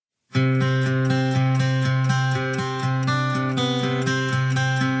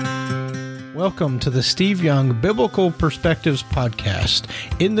Welcome to the Steve Young Biblical Perspectives Podcast.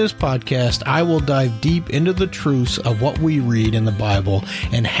 In this podcast, I will dive deep into the truths of what we read in the Bible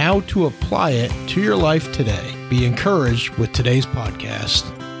and how to apply it to your life today. Be encouraged with today's podcast.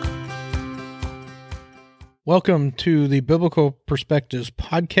 Welcome to the Biblical Perspectives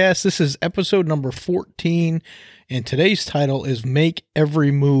Podcast. This is episode number 14, and today's title is Make Every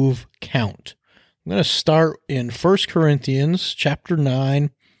Move Count. I'm going to start in 1 Corinthians chapter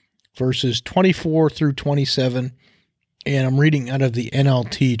 9, verses 24 through 27, and I'm reading out of the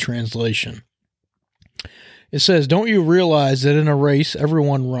NLT translation. It says, "Don't you realize that in a race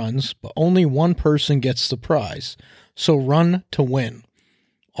everyone runs, but only one person gets the prize? So run to win.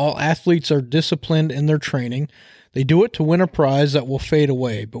 All athletes are disciplined in their training. They do it to win a prize that will fade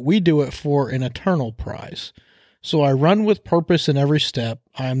away, but we do it for an eternal prize. So I run with purpose in every step.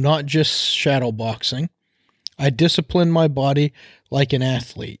 I am not just shadow boxing. I discipline my body like an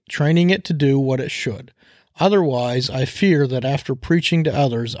athlete, training it to do what it should. Otherwise, I fear that after preaching to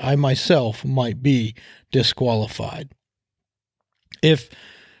others, I myself might be disqualified." If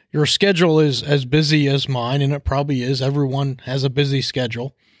your schedule is as busy as mine, and it probably is, everyone has a busy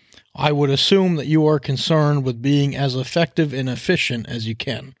schedule, I would assume that you are concerned with being as effective and efficient as you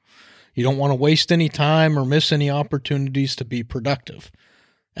can. You don't want to waste any time or miss any opportunities to be productive.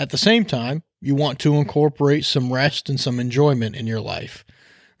 At the same time, you want to incorporate some rest and some enjoyment in your life.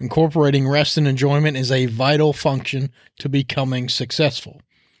 Incorporating rest and enjoyment is a vital function to becoming successful.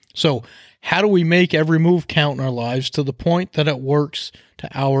 So, how do we make every move count in our lives to the point that it works to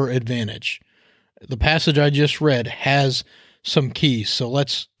our advantage? The passage I just read has some keys, so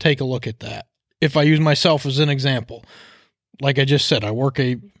let's take a look at that. If I use myself as an example, like I just said, I work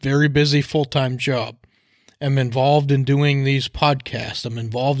a very busy full-time job. I'm involved in doing these podcasts. I'm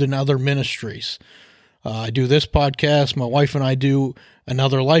involved in other ministries. I do this podcast. My wife and I do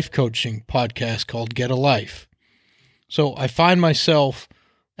another life coaching podcast called Get a Life. So I find myself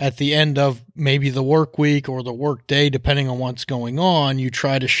at the end of maybe the work week or the work day, depending on what's going on, you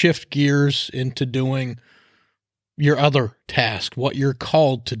try to shift gears into doing your other task, what you're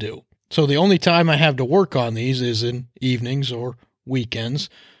called to do. So the only time I have to work on these is in evenings or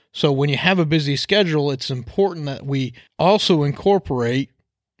weekends. So when you have a busy schedule, it's important that we also incorporate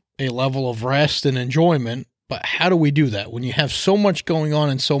a level of rest and enjoyment. But how do we do that? When you have so much going on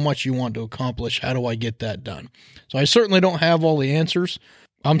and so much you want to accomplish, how do I get that done? So I certainly don't have all the answers.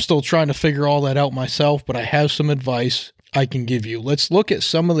 I'm still trying to figure all that out myself, but I have some advice I can give you. Let's look at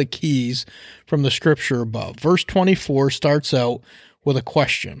some of the keys from the scripture above. Verse 24 starts out with a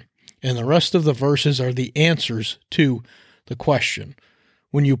question, and the rest of the verses are the answers to the question.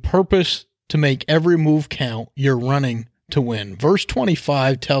 When you purpose to make every move count, you're running to win. Verse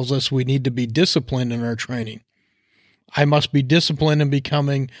 25 tells us we need to be disciplined in our training. I must be disciplined in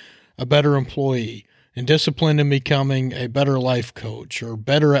becoming a better employee, and disciplined in becoming a better life coach, or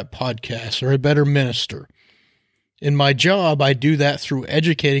better at podcasts, or a better minister. In my job, I do that through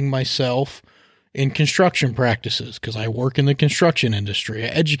educating myself in construction practices, because I work in the construction industry. I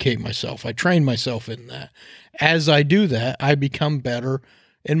educate myself. I train myself in that. As I do that, I become better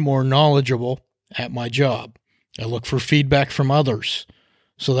and more knowledgeable at my job. I look for feedback from others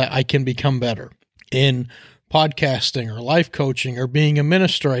so that I can become better. In podcasting or life coaching or being a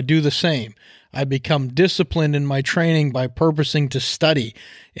minister, I do the same. I become disciplined in my training by purposing to study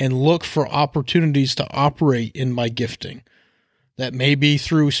and look for opportunities to operate in my gifting. That may be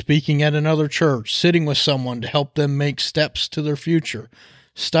through speaking at another church, sitting with someone to help them make steps to their future,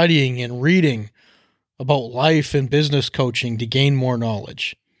 studying and reading about life and business coaching to gain more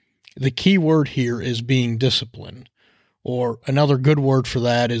knowledge. The key word here is being disciplined, or another good word for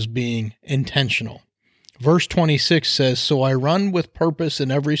that is being intentional. Verse 26 says, "So I run with purpose in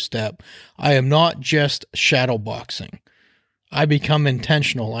every step. I am not just shadow boxing. I become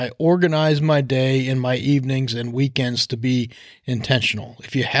intentional. I organize my day and my evenings and weekends to be intentional."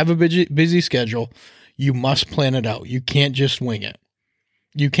 If you have a busy schedule, you must plan it out. You can't just wing it.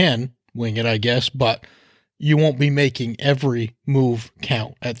 You can wing it, I guess, but you won't be making every move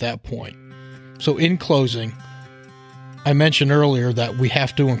count at that point. So in closing, I mentioned earlier that we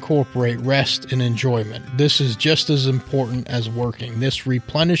have to incorporate rest and enjoyment. This is just as important as working. This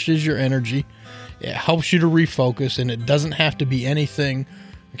replenishes your energy. It helps you to refocus, and it doesn't have to be anything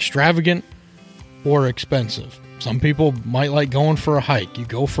extravagant or expensive. Some people might like going for a hike. You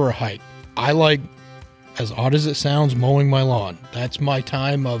go for a hike. I like, as odd as it sounds, mowing my lawn. That's my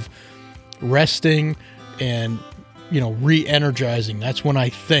time of resting and, re-energizing. That's when I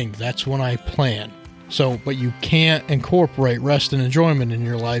think. That's when I plan. But you can't incorporate rest and enjoyment in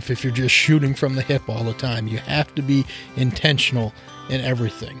your life if you're just shooting from the hip all the time. You have to be intentional in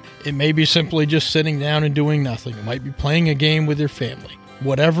everything. It may be simply just sitting down and doing nothing. It might be playing a game with your family.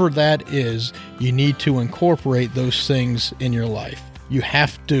 Whatever that is, you need to incorporate those things in your life. You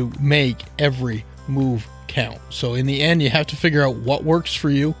have to make every move count. So in the end, you have to figure out what works for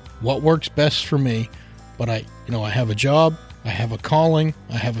you, what works best for me. But I have a job, I have a calling,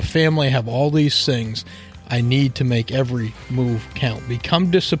 I have a family, I have all these things. I need to make every move count. Become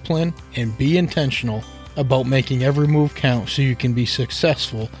disciplined and be intentional about making every move count so you can be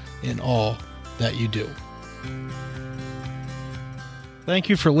successful in all that you do. Thank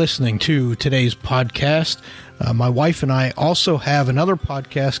you for listening to today's podcast. My wife and I also have another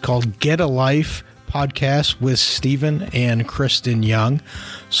podcast called Get a Life Podcast with Stephen and Kristen Young.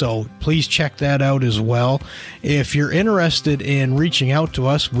 So please check that out as well. If you're interested in reaching out to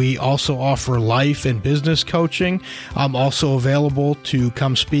us, we also offer life and business coaching. I'm also available to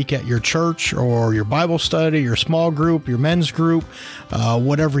come speak at your church or your Bible study, your small group, your men's group,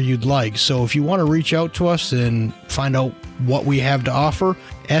 whatever you'd like. So if you want to reach out to us and find out what we have to offer,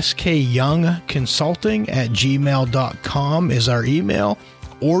 skyoungconsulting@gmail.com is our email.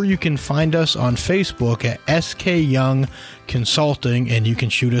 Or you can find us on Facebook at SK Young Consulting, and you can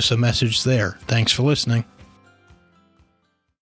shoot us a message there. Thanks for listening.